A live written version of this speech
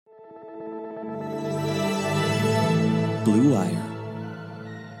Blue Wire.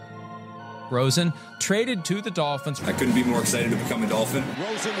 Rosen traded to the Dolphins. I couldn't be more excited to become a Dolphin.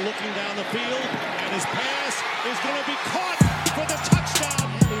 Rosen looking down the field, and his pass is going to be caught for the touchdown.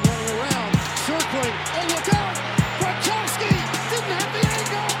 Heavy running around, circling. Oh, look out! Gronkowski didn't have the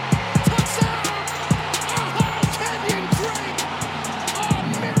angle. Touchdown! Oh, Kenyon Drake! A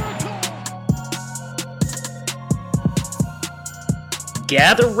miracle!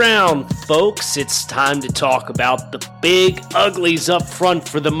 Gather round, folks. It's time to talk about the big uglies up front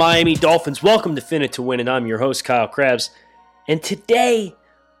for the Miami Dolphins. Welcome to Fin It to Win, and I'm your host, Kyle Krabs. And today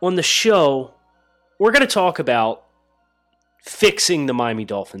on the show, we're going to talk about fixing the Miami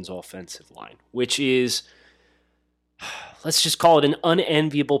Dolphins offensive line, which is, let's just call it an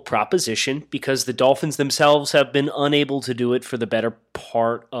unenviable proposition because the Dolphins themselves have been unable to do it for the better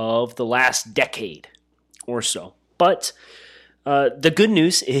part of the last decade or so. But the good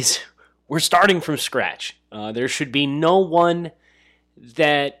news is we're starting from scratch. There should be no one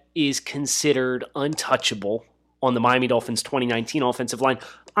that is considered untouchable on the Miami Dolphins 2019 offensive line.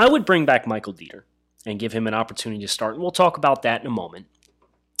 I would bring back Michael Dieter and give him an opportunity to start, and we'll talk about that in a moment.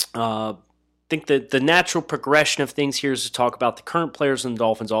 I think that the natural progression of things here is to talk about the current players in the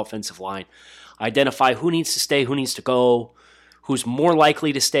Dolphins offensive line, identify who needs to stay, who needs to go, who's more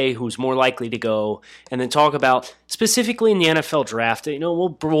likely to stay, who's more likely to go, and then talk about specifically in the NFL draft. You know,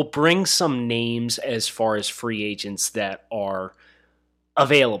 we'll bring some names as far as free agents that are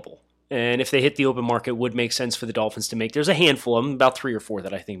available. And if they hit the open market, it would make sense for the Dolphins to make. There's a handful of them, about 3 or 4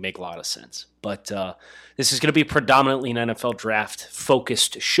 that I think make a lot of sense. But this is going to be predominantly an NFL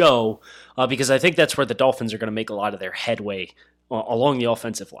draft-focused show because I think that's where the Dolphins are going to make a lot of their headway along the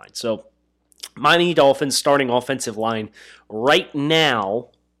offensive line. So Miami Dolphins starting offensive line right now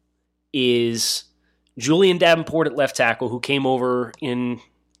is Julian Davenport at left tackle, who came over in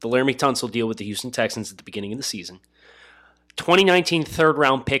the Laramie Tunsil deal with the Houston Texans at the beginning of the season. 2019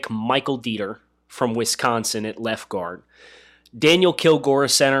 third-round pick Michael Dieter from Wisconsin at left guard. Daniel Kilgore, a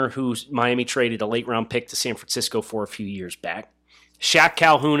center who Miami traded a late-round pick to San Francisco for a few years back. Shaq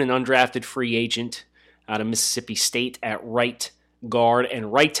Calhoun, an undrafted free agent out of Mississippi State at right guard.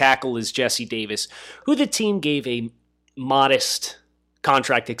 And right tackle is Jesse Davis, who the team gave a modest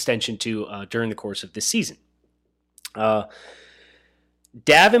contract extension to during the course of this season.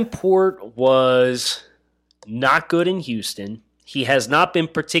 Davenport was not good in Houston. He has not been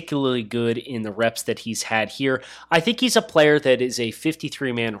particularly good in the reps that he's had here. I think he's a player that is a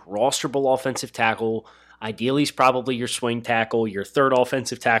 53-man rosterable offensive tackle. Ideally, he's probably your swing tackle, your third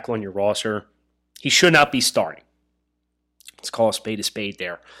offensive tackle on your roster. He should not be starting. Let's call a spade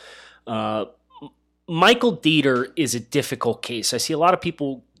there. Michael Dieter is a difficult case. I see a lot of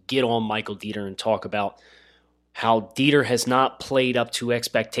people get on Michael Dieter and talk about how Dieter has not played up to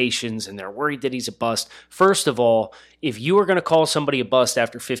expectations and they're worried that he's a bust. First of all, if you are going to call somebody a bust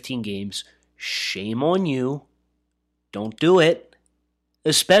after 15 games, shame on you. Don't do it.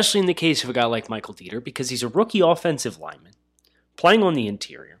 Especially in the case of a guy like Michael Dieter, because he's a rookie offensive lineman playing on the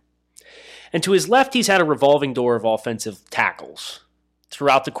interior. And to his left, he's had a revolving door of offensive tackles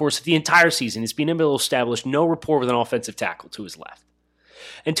throughout the course of the entire season. He's been able to establish no rapport with an offensive tackle to his left.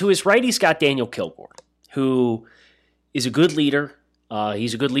 And to his right, he's got Daniel Kilgore, who is a good leader.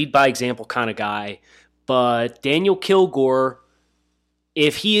 He's a good lead by example kind of guy. But Daniel Kilgore,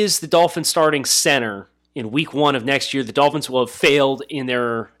 if he is the Dolphins starting center in week 1 of next year, the Dolphins will have failed in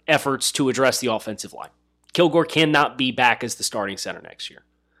their efforts to address the offensive line. Kilgore cannot be back as the starting center next year.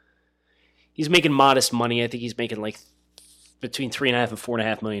 He's making modest money. I think he's making like between $3.5 and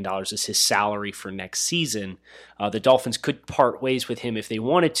 $4.5 million is his salary for next season. The Dolphins could part ways with him if they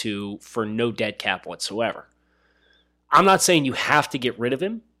wanted to for no dead cap whatsoever. I'm not saying you have to get rid of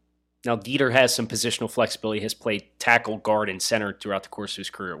him. Now, Dieter has some positional flexibility. He has played tackle, guard, and center throughout the course of his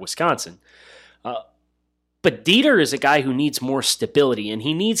career at Wisconsin. But Dieter is a guy who needs more stability, and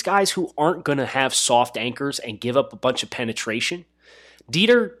he needs guys who aren't going to have soft anchors and give up a bunch of penetration.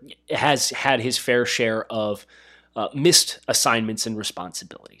 Dieter has had his fair share of missed assignments and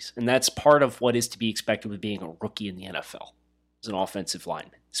responsibilities. And that's part of what is to be expected with being a rookie in the NFL as an offensive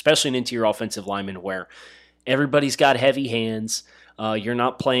lineman, especially an interior offensive lineman where everybody's got heavy hands. You're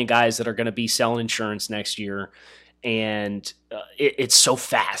not playing guys that are going to be selling insurance next year. And it's so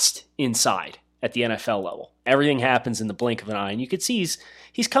fast inside at the NFL level. Everything happens in the blink of an eye. And you can see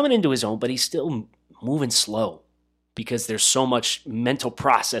he's coming into his own, but he's still moving slow because there's so much mental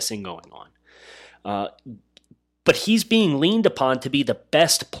processing going on. But he's being leaned upon to be the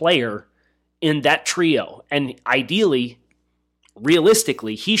best player in that trio. And ideally,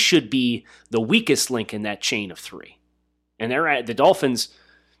 realistically, he should be the weakest link in that chain of 3. And the Dolphins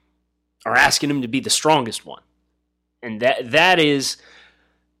are asking him to be the strongest one. And that is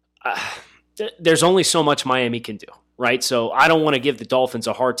there's only so much Miami can do, right? So I don't want to give the Dolphins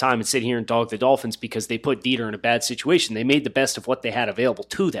a hard time and sit here and dog the Dolphins because they put Dieter in a bad situation. They made the best of what they had available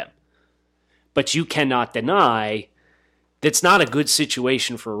to them. But you cannot deny that's not a good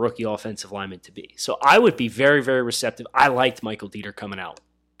situation for a rookie offensive lineman to be. So I would be very, very receptive. I liked Michael Dieter coming out.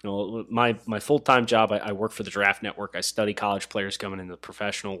 My full-time job, I work for the Draft Network. I study college players coming into the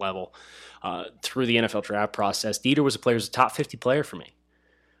professional level through the NFL draft process. Dieter was a player, was a top 50 player for me.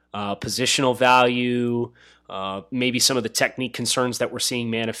 Positional value, maybe some of the technique concerns that we're seeing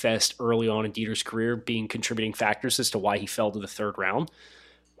manifest early on in Dieter's career being contributing factors as to why he fell to the third round.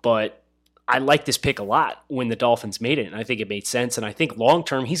 But I like this pick a lot when the Dolphins made it, and I think it made sense. And I think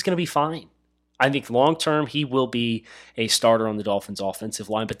long-term, he's going to be fine. I think long-term, he will be a starter on the Dolphins' offensive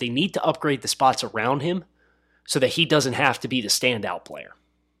line, but they need to upgrade the spots around him so that he doesn't have to be the standout player.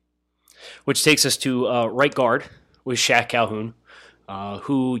 Which takes us to right guard with Shaq Calhoun,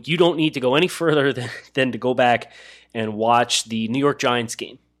 who you don't need to go any further than to go back and watch the New York Giants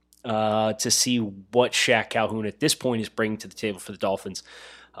game to see what Shaq Calhoun at this point is bringing to the table for the Dolphins.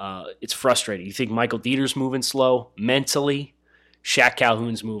 It's frustrating. You think Michael Dieter's moving slow mentally? Shaq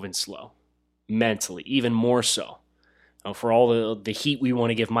Calhoun's moving slow mentally, even more so. For all the heat we want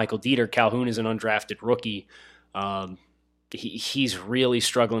to give Michael Dieter, Calhoun is an undrafted rookie. He's really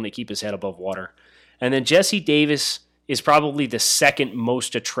struggling to keep his head above water. And then Jesse Davis is probably the second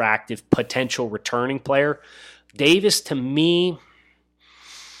most attractive potential returning player. Davis, to me,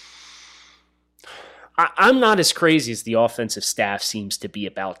 I'm not as crazy as the offensive staff seems to be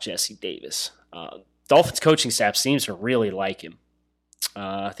about Jesse Davis. Dolphins coaching staff seems to really like him.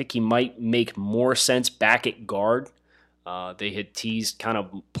 I think he might make more sense back at guard. They had teased kind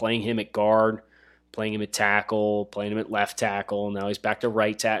of playing him at guard, playing him at tackle, playing him at left tackle. Now he's back to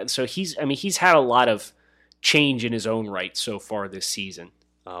right tackle. So he's had a lot of change in his own right so far this season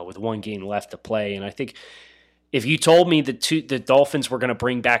with one game left to play. And I think if you told me the Dolphins were going to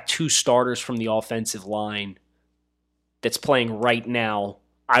bring back two starters from the offensive line that's playing right now,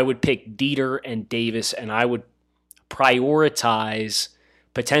 I would pick Dieter and Davis, and I would prioritize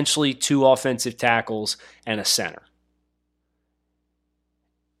potentially two offensive tackles and a center.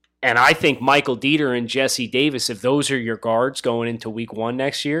 And I think Michael Dieter and Jesse Davis, if those are your guards going into week 1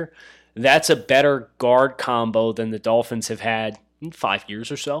 next year, that's a better guard combo than the Dolphins have had in 5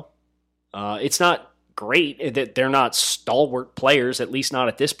 years or so. It's not great that they're not stalwart players, at least not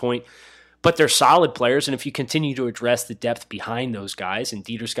at this point, but they're solid players. And if you continue to address the depth behind those guys, and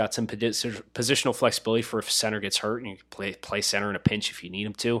Dieter's got some positional flexibility for if center gets hurt and you can play center in a pinch if you need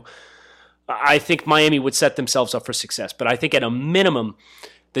him to, I think Miami would set themselves up for success. But I think at a minimum,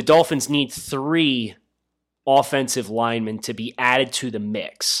 the Dolphins need 3 offensive linemen to be added to the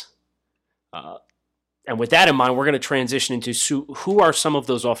mix. And with that in mind, we're going to transition into who are some of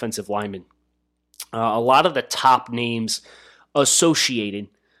those offensive linemen. A lot of the top names associated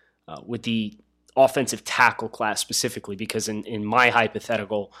with the offensive tackle class specifically, because in my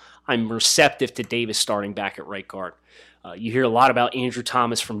hypothetical, I'm receptive to Davis starting back at right guard. You hear a lot about Andrew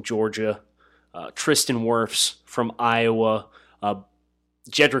Thomas from Georgia, Tristan Wirfs from Iowa,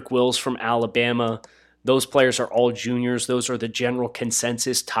 Jedrick Wills from Alabama. Those players are all juniors. Those are the general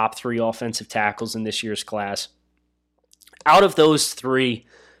consensus top 3 offensive tackles in this year's class. Out of those 3,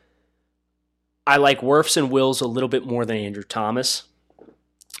 I like Wirfs and Wills a little bit more than Andrew Thomas.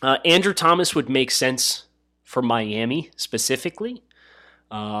 Andrew Thomas would make sense for Miami specifically.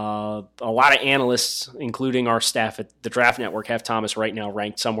 A lot of analysts, including our staff at the Draft Network, have Thomas right now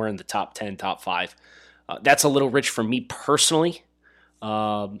ranked somewhere in the top 10, top 5. That's a little rich for me personally.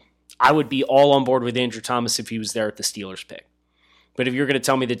 I would be all on board with Andrew Thomas if he was there at the Steelers pick. But if you're going to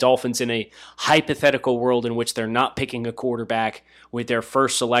tell me the Dolphins in a hypothetical world in which they're not picking a quarterback with their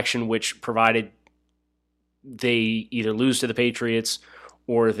first selection, which provided they either lose to the Patriots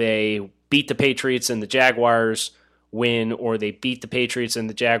or they beat the Patriots and the Jaguars win, or they beat the Patriots and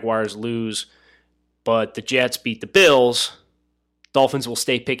the Jaguars lose, but the Jets beat the Bills, Dolphins will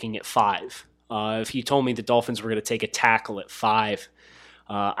stay picking at 5. If you told me the Dolphins were going to take a tackle at 5,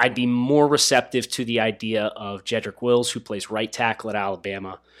 I'd be more receptive to the idea of Jedrick Wills, who plays right tackle at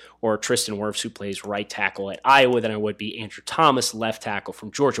Alabama, or Tristan Wirfs, who plays right tackle at Iowa, than I would be Andrew Thomas, left tackle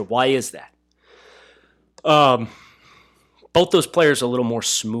from Georgia. Why is that? Both those players are a little more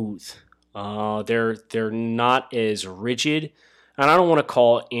smooth. They're not as rigid, and I don't want to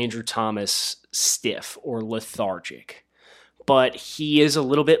call Andrew Thomas stiff or lethargic, but he is a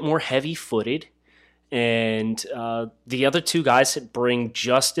little bit more heavy-footed. And the other 2 guys that bring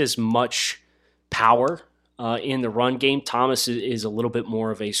just as much power in the run game. Thomas is a little bit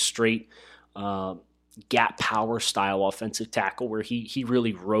more of a straight gap power style offensive tackle where he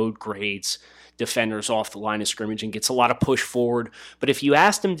really road grades defenders off the line of scrimmage and gets a lot of push forward. But if you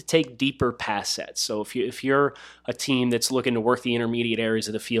asked him to take deeper pass sets, so if you're a team that's looking to work the intermediate areas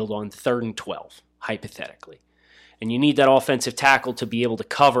of the field on 3rd and 12, hypothetically, and you need that offensive tackle to be able to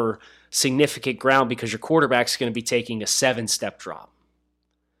cover significant ground because your quarterback's going to be taking a 7-step drop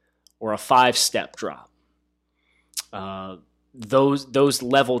or a 5-step drop. Those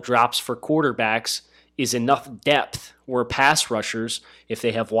level drops for quarterbacks is enough depth where pass rushers, if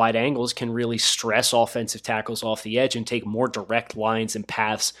they have wide angles, can really stress offensive tackles off the edge and take more direct lines and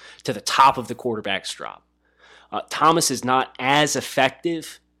paths to the top of the quarterback's drop. Thomas is not as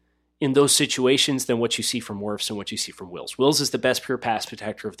effective in those situations than what you see from Wirfs and what you see from Wills. Wills is the best pure pass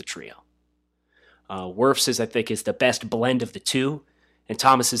protector of the trio. Wirfs I think, is the best blend of the two, and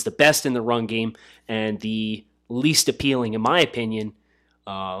Thomas is the best in the run game and the least appealing, in my opinion,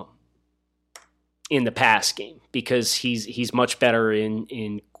 in the pass game because he's much better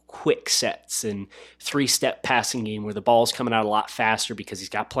in quick sets and 3-step passing game where the ball's coming out a lot faster because he's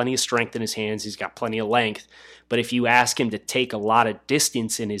got plenty of strength in his hands, he's got plenty of length. But if you ask him to take a lot of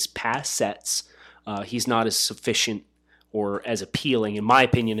distance in his pass sets, he's not as sufficient or as appealing, in my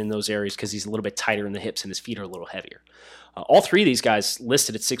opinion, in those areas because he's a little bit tighter in the hips and his feet are a little heavier. All three of these guys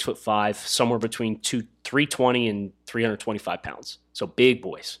listed at 6'5", somewhere between 320 and 325 pounds. So big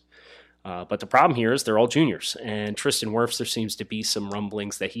boys. But the problem here is they're all juniors. And Tristan Wirfs, there seems to be some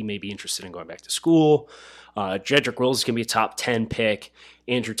rumblings that he may be interested in going back to school. Jedrick Wills is going to be a top 10 pick.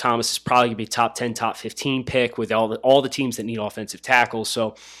 Andrew Thomas is probably going to be a top 10, top 15 pick with all the teams that need offensive tackles.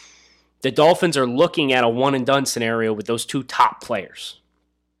 So the Dolphins are looking at a one-and-done scenario with those two top players.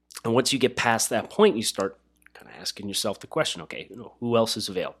 And once you get past that point, you start kind of asking yourself the question, okay, who else is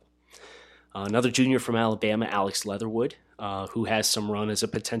available? Another junior from Alabama, Alex Leatherwood, who has some run as a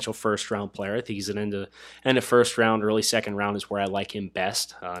potential first-round player. I think he's an end of first round, early second round is where I like him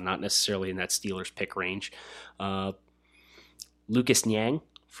best, not necessarily in that Steelers pick range. Lucas Niang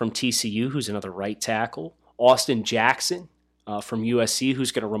from TCU, who's another right tackle. Austin Jackson from USC,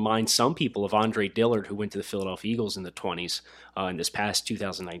 who's going to remind some people of Andre Dillard, who went to the Philadelphia Eagles in the 20s in this past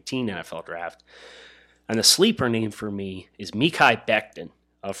 2019 NFL draft. And the sleeper name for me is Mekhi Becton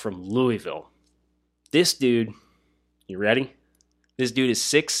from Louisville. This dude, you ready? This dude is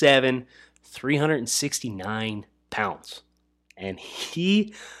 6'7", 369 pounds. And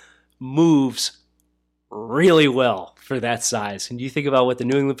he moves really well for that size. And you think about what the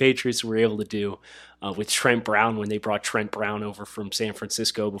New England Patriots were able to do with Trent Brown when they brought Trent Brown over from San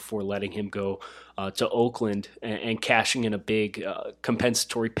Francisco before letting him go to Oakland and cashing in a big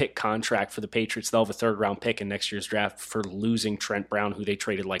compensatory pick contract for the Patriots. They'll have a 3rd-round pick in next year's draft for losing Trent Brown, who they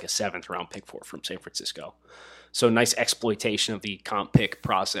traded like a 7th-round pick for from San Francisco. So nice exploitation of the comp pick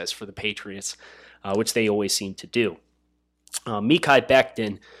process for the Patriots, which they always seem to do. Mekhi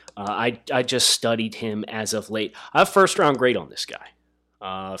Becton, I just studied him as of late. I have first-round grade on this guy.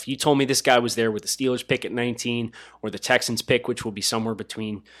 If you told me this guy was there with the Steelers pick at 19 or the Texans pick, which will be somewhere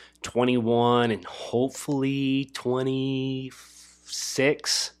between 21 and hopefully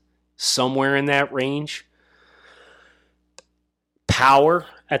 26, somewhere in that range, power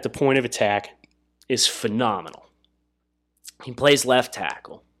at the point of attack is phenomenal. He plays left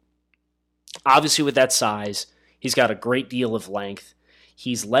tackle. Obviously, with that size, he's got a great deal of length.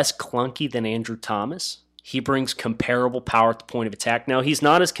 He's less clunky than Andrew Thomas. He brings comparable power at the point of attack. Now, he's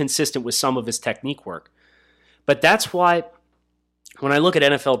not as consistent with some of his technique work, but that's why when I look at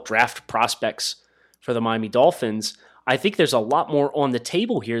NFL draft prospects for the Miami Dolphins, I think there's a lot more on the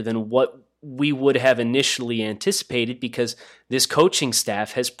table here than what we would have initially anticipated because this coaching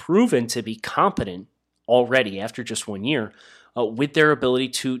staff has proven to be competent already after just 1 year with their ability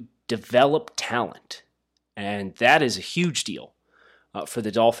to develop talent. And that is a huge deal for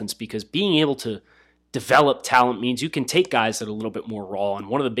the Dolphins because being able to develop talent means you can take guys that are a little bit more raw. And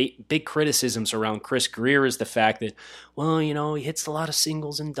one of the big criticisms around Chris Greer is the fact that, well, he hits a lot of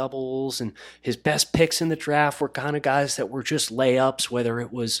singles and doubles, and his best picks in the draft were kind of guys that were just layups, whether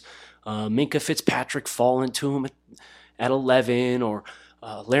it was Minkah Fitzpatrick falling to him at 11 or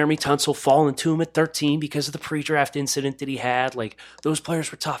Laramie Tunsil falling to him at 13 because of the pre-draft incident that he had. Like, those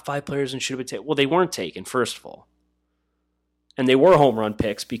players were top 5 players and should have been taken. Well, they weren't taken, first of all. And they were home run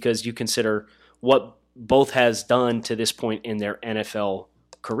picks because you consider what both has done to this point in their NFL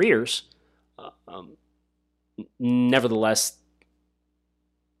careers. Nevertheless,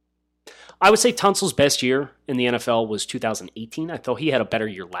 I would say Tunsil's best year in the NFL was 2018. I thought he had a better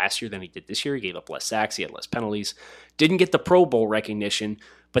year last year than he did this year. He gave up less sacks. He had less penalties. Didn't get the Pro Bowl recognition.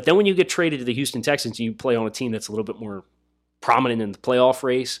 But then when you get traded to the Houston Texans and you play on a team that's a little bit more prominent in the playoff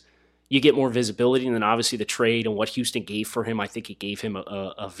race, you get more visibility, and then obviously the trade and what Houston gave for him, I think it gave him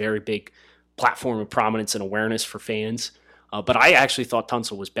a very big platform of prominence and awareness for fans. But I actually thought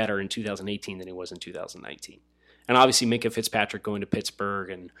Tunsil was better in 2018 than he was in 2019. And obviously Minkah Fitzpatrick going to Pittsburgh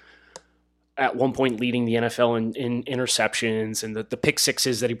and at one point leading the NFL in interceptions and the pick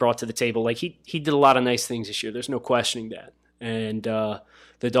sixes that he brought to the table. Like he did a lot of nice things this year. There's no questioning that. And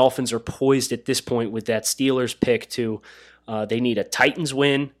the Dolphins are poised at this point with that Steelers pick to they need a Titans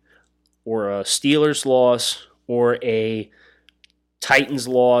win or a Steelers loss or a Titans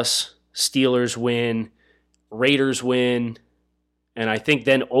loss, Steelers win, Raiders win, and I think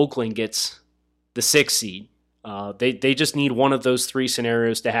then Oakland gets the 6th seed. They just need one of those 3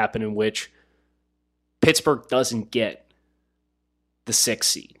 scenarios to happen in which Pittsburgh doesn't get the 6th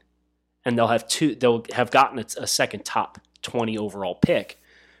seed, and they'll have gotten a second top 20 overall pick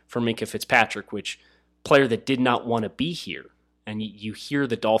for Minkah Fitzpatrick, which player that did not want to be here. And you hear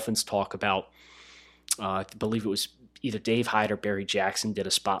the Dolphins talk about, I believe it was either Dave Hyde or Barry Jackson did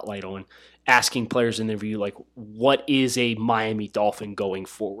a spotlight on asking players in the interview, like, what is a Miami Dolphin going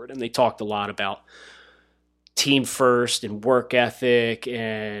forward? And they talked a lot about team first and work ethic.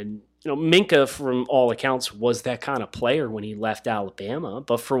 And, Minkah, from all accounts, was that kind of player when he left Alabama.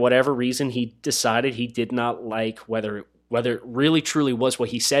 But for whatever reason, he decided he did not like whether it really truly was what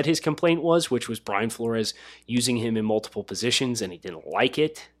he said his complaint was, which was Brian Flores using him in multiple positions and he didn't like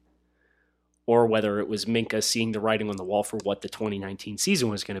it, or whether it was Minkah seeing the writing on the wall for what the 2019 season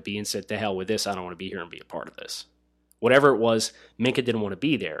was going to be and said, to hell with this, I don't want to be here and be a part of this. Whatever it was, Minkah didn't want to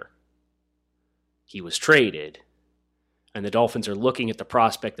be there. He was traded, and the Dolphins are looking at the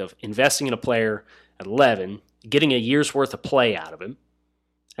prospect of investing in a player at 11, getting a year's worth of play out of him,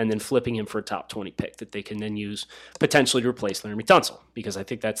 and then flipping him for a top 20 pick that they can then use potentially to replace Laremy Tunsil, because I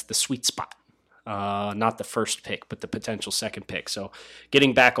think that's the sweet spot. Not the first pick, but the potential second pick. So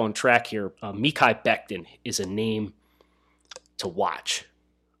getting back on track here, Mekhi Becton is a name to watch.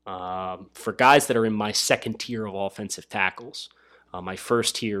 For guys that are in my second tier of offensive tackles, my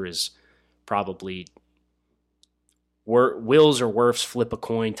first tier is probably Wills or Wirfs, flip a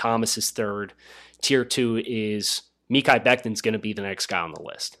coin. Thomas is third. Tier 2 is Mekhi Becton's going to be the next guy on the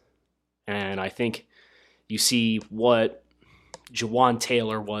list. And I think you see what Jawan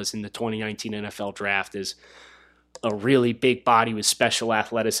Taylor was in the 2019 NFL draft is a really big body with special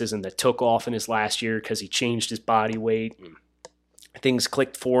athleticism that took off in his last year because he changed his body weight and things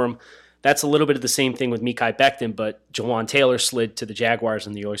clicked for him. That's a little bit of the same thing with Mekhi Becton, but Jawan Taylor slid to the Jaguars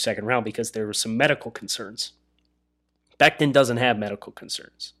in the early second round because there were some medical concerns. Becton doesn't have medical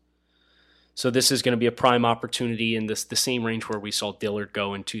concerns. So this is going to be a prime opportunity in the same range where we saw Dillard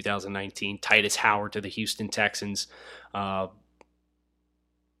go in 2019. Titus Howard to the Houston Texans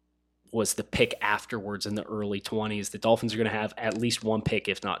was the pick afterwards in the early 20s. The Dolphins are going to have at least one pick,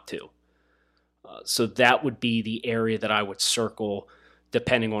 if not 2. So that would be the area that I would circle,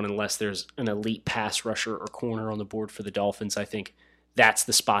 depending on unless there's an elite pass rusher or corner on the board for the Dolphins. I think that's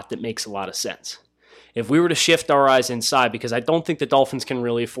the spot that makes a lot of sense. If we were to shift our eyes inside, because I don't think the Dolphins can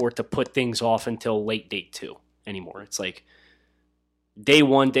really afford to put things off until late day 2 anymore. It's like day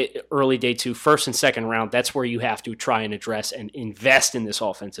 1, early day 2, first and second round. That's where you have to try and address and invest in this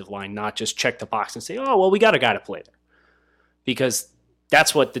offensive line, not just check the box and say, oh, well, we got a guy to play there. Because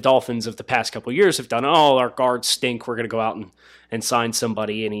that's what the Dolphins of the past couple of years have done. Oh, our guards stink. We're going to go out and sign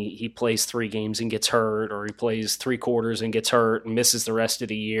somebody, and he plays 3 games and gets hurt, or he plays 3 quarters and gets hurt and misses the rest of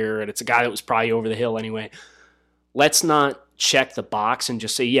the year, and it's a guy that was probably over the hill anyway. Let's not check the box and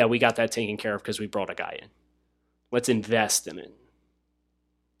just say, yeah, we got that taken care of because we brought a guy in. Let's invest in it.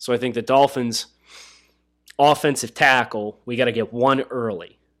 So I think the Dolphins' offensive tackle, we got to get one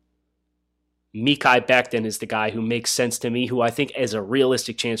early. Mekhi Becton is the guy who makes sense to me, who I think has a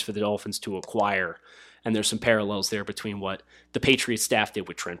realistic chance for the Dolphins to acquire. And there's some parallels there between what the Patriots staff did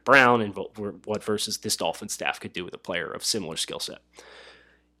with Trent Brown and what versus this Dolphins staff could do with a player of similar skill set.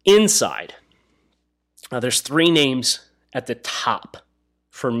 Inside, there's 3 names at the top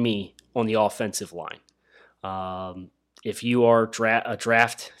for me on the offensive line. If you are a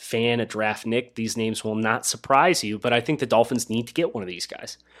draft fan, a draft Nick, these names will not surprise you, but I think the Dolphins need to get one of these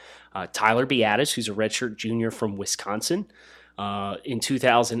guys. Tyler Biadasz, who's a redshirt junior from Wisconsin. In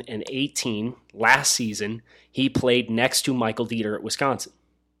 2018, last season, he played next to Michael Dieter at Wisconsin.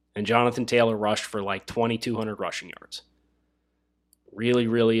 And Jonathan Taylor rushed for like 2,200 rushing yards. Really,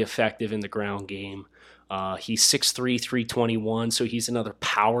 really effective in the ground game. He's 6'3", 321, so he's another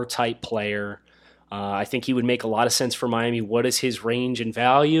power-type player. I think he would make a lot of sense for Miami. What is his range and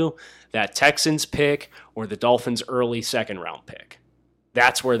value? That Texans pick or the Dolphins' early second-round pick?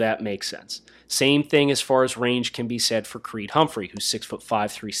 That's where that makes sense. Same thing as far as range can be said for Creed Humphrey, who's 6'5",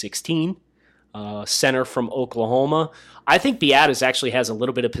 316, center from Oklahoma. I think Biadasz actually has a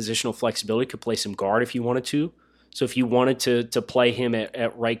little bit of positional flexibility, could play some guard if you wanted to. So if you wanted to play him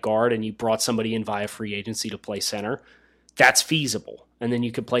at right guard and you brought somebody in via free agency to play center, that's feasible. And then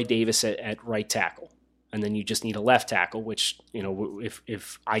you could play Davis at right tackle. And then you just need a left tackle, which,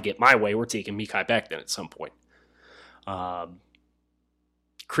 if I get my way, we're taking Mekhi Becton at some point.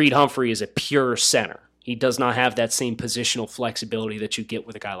 Creed Humphrey is a pure center. He does not have that same positional flexibility that you get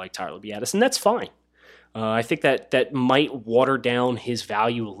with a guy like Tyler Biadasz, and that's fine. I think that might water down his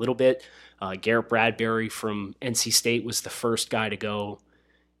value a little bit. Garrett Bradbury from NC State was the first guy to go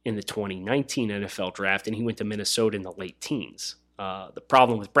in the 2019 NFL draft, and he went to Minnesota in the late teens. The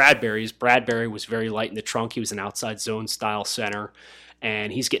problem with Bradbury is Bradbury was very light in the trunk. He was an outside zone style center,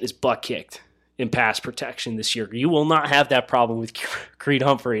 and he's getting his butt kicked in pass protection this year. You will not have that problem with Creed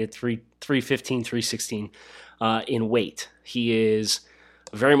Humphrey at 315, 316 in weight. He is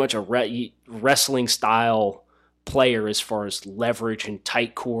very much a wrestling style player as far as leverage and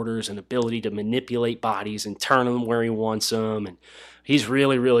tight quarters and ability to manipulate bodies and turn them where he wants them. And he's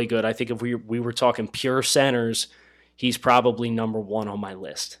really, really good. I think if we were talking pure centers, he's probably number one on my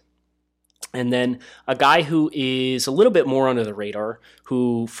list. And then a guy who is a little bit more under the radar,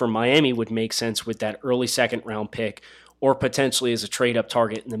 who for Miami would make sense with that early second round pick, or potentially as a trade-up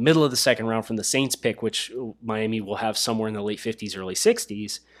target in the middle of the second round from the Saints pick, which Miami will have somewhere in the late 50s, early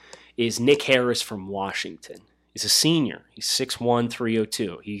 60s, is Nick Harris from Washington. He's a senior. He's 6'1",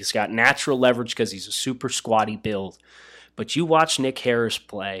 302. He's got natural leverage because he's a super squatty build. But you watch Nick Harris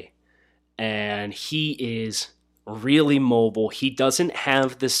play, and he is really mobile. He doesn't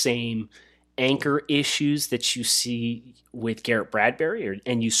have the same anchor issues that you see with Garrett Bradbury,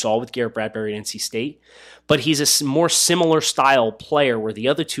 and you saw with Garrett Bradbury at NC State, but he's a more similar style player where the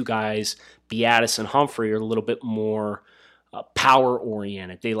other two guys, Biadasz and Humphrey, are a little bit more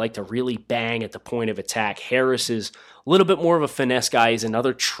power-oriented. They like to really bang at the point of attack. Harris is a little bit more of a finesse guy. He's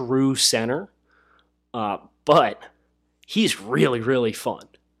another true center, but he's really, really fun.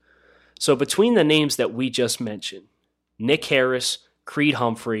 So between the names that we just mentioned, Nick Harris, Creed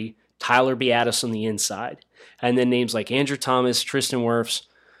Humphrey, Tyler Biadasz on the inside, and then names like Andrew Thomas, Tristan Wirfs,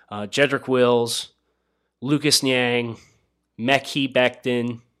 Jedrick Wills, Lucas Niang, Mekhi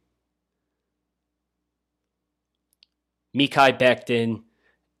Becton, Mekhi Becton,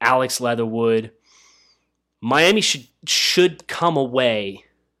 Alex Leatherwood. Miami should come away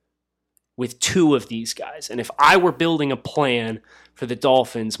with two of these guys. And if I were building a plan for the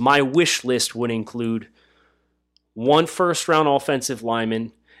Dolphins, my wish list would include one first-round offensive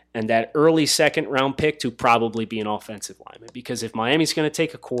lineman and that early second-round pick to probably be an offensive lineman. Because if Miami's going to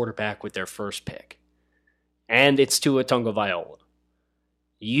take a quarterback with their first pick, and it's Tua Tagovailoa,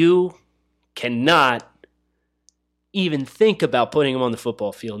 you cannot even think about putting him on the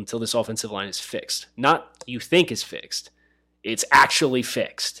football field until this offensive line is fixed. Not you think is fixed. It's actually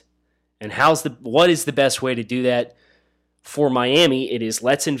fixed. And what is the best way to do that? For Miami, it is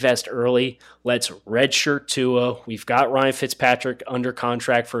let's invest early. Let's redshirt Tua. We've got Ryan Fitzpatrick under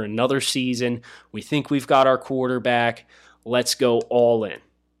contract for another season. We think we've got our quarterback. Let's go all in.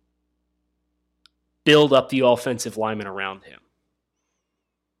 Build up the offensive lineman around him.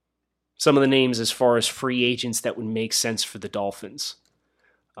 Some of the names as far as free agents that would make sense for the Dolphins.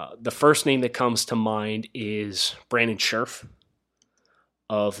 The first name that comes to mind is Brandon Scherff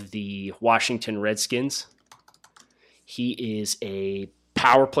of the Washington Redskins. He is a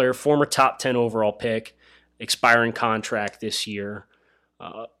power player, former top 10 overall pick, expiring contract this year.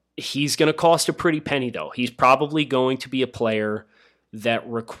 He's going to cost a pretty penny, though. He's probably going to be a player that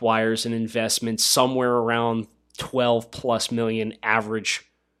requires an investment somewhere around $12+ million average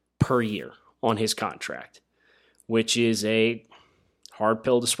per year on his contract, which is a hard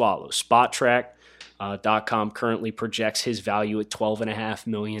pill to swallow. SpotTrack.com currently projects his value at $12.5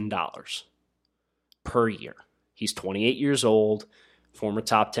 million per year. He's 28 years old, former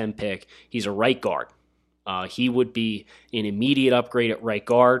top 10 pick. He's a right guard. He would be an immediate upgrade at right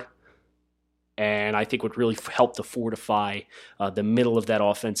guard, and I think would really help to fortify the middle of that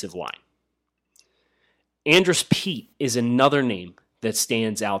offensive line. Andrus Peat is another name that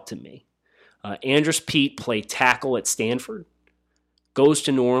stands out to me. Andrus Peat played tackle at Stanford, goes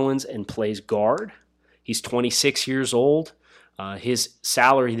to New Orleans and plays guard. He's 26 years old. His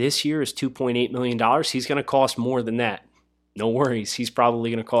salary this year is $2.8 million. He's going to cost more than that. No worries. He's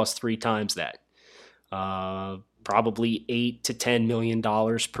probably going to cost 3 times that. Probably $8 to $10 million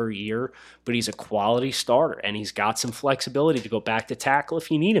per year, but he's a quality starter, and he's got some flexibility to go back to tackle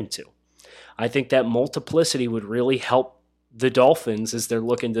if you need him to. I think that multiplicity would really help the Dolphins as they're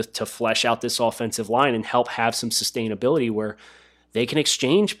looking to flesh out this offensive line and help have some sustainability where they can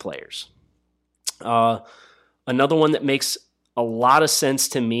exchange players. Another one that makes a lot of sense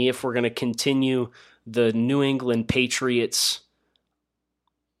to me if we're going to continue the New England Patriots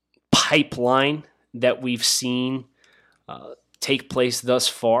pipeline that we've seen take place thus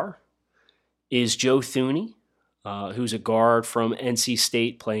far is Joe Thuney, who's a guard from NC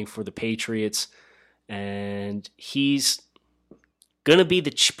State playing for the Patriots. And he's going to be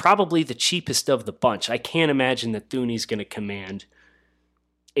probably the cheapest of the bunch. I can't imagine that Thuney's going to command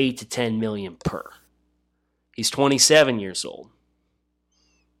 $8 to $10 million per. He's 27 years old.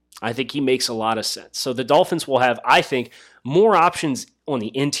 I think he makes a lot of sense. So the Dolphins will have, I think, more options on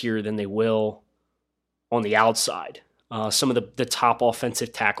the interior than they will on the outside. Some of the top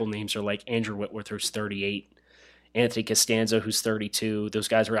offensive tackle names are like Andrew Whitworth, who's 38, Anthony Costanzo, who's 32. Those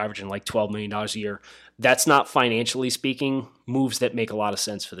guys are averaging like $12 million a year. That's not, financially speaking, moves that make a lot of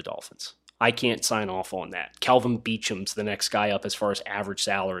sense for the Dolphins. I can't sign off on that. Calvin Beacham's the next guy up as far as average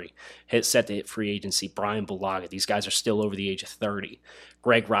salary. Set to hit free agency. Brian Bulaga. These guys are still over the age of 30.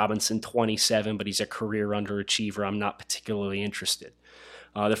 Greg Robinson, 27, but he's a career underachiever. I'm not particularly interested.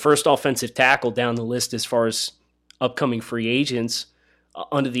 The first offensive tackle down the list as far as upcoming free agents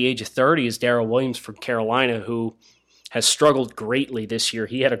under the age of 30 is Darrell Williams from Carolina, who has struggled greatly this year.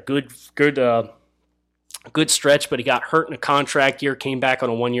 He had a good stretch, but he got hurt in a contract year, came back on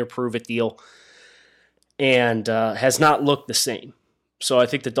a one-year prove-it deal, and has not looked the same. So I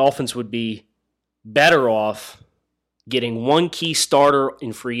think the Dolphins would be better off getting one key starter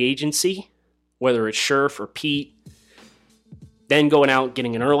in free agency, whether it's Scherf or Pete, then going out,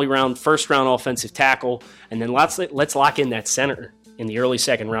 getting an first-round offensive tackle, and then let's lock in that center in the early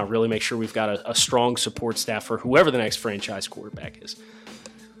second round, really make sure we've got a strong support staff for whoever the next franchise quarterback is.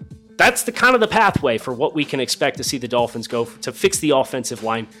 That's the kind of the pathway for what we can expect to see the Dolphins go to fix the offensive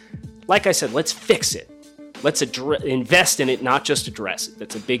line. Like I said, let's fix it. Let's invest in it, not just address it.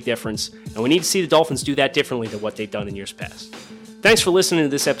 That's a big difference. And we need to see the Dolphins do that differently than what they've done in years past. Thanks for listening to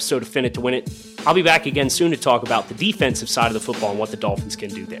this episode of Fin It to Win It. I'll be back again soon to talk about the defensive side of the football and what the Dolphins can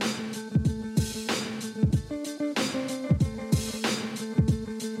do there.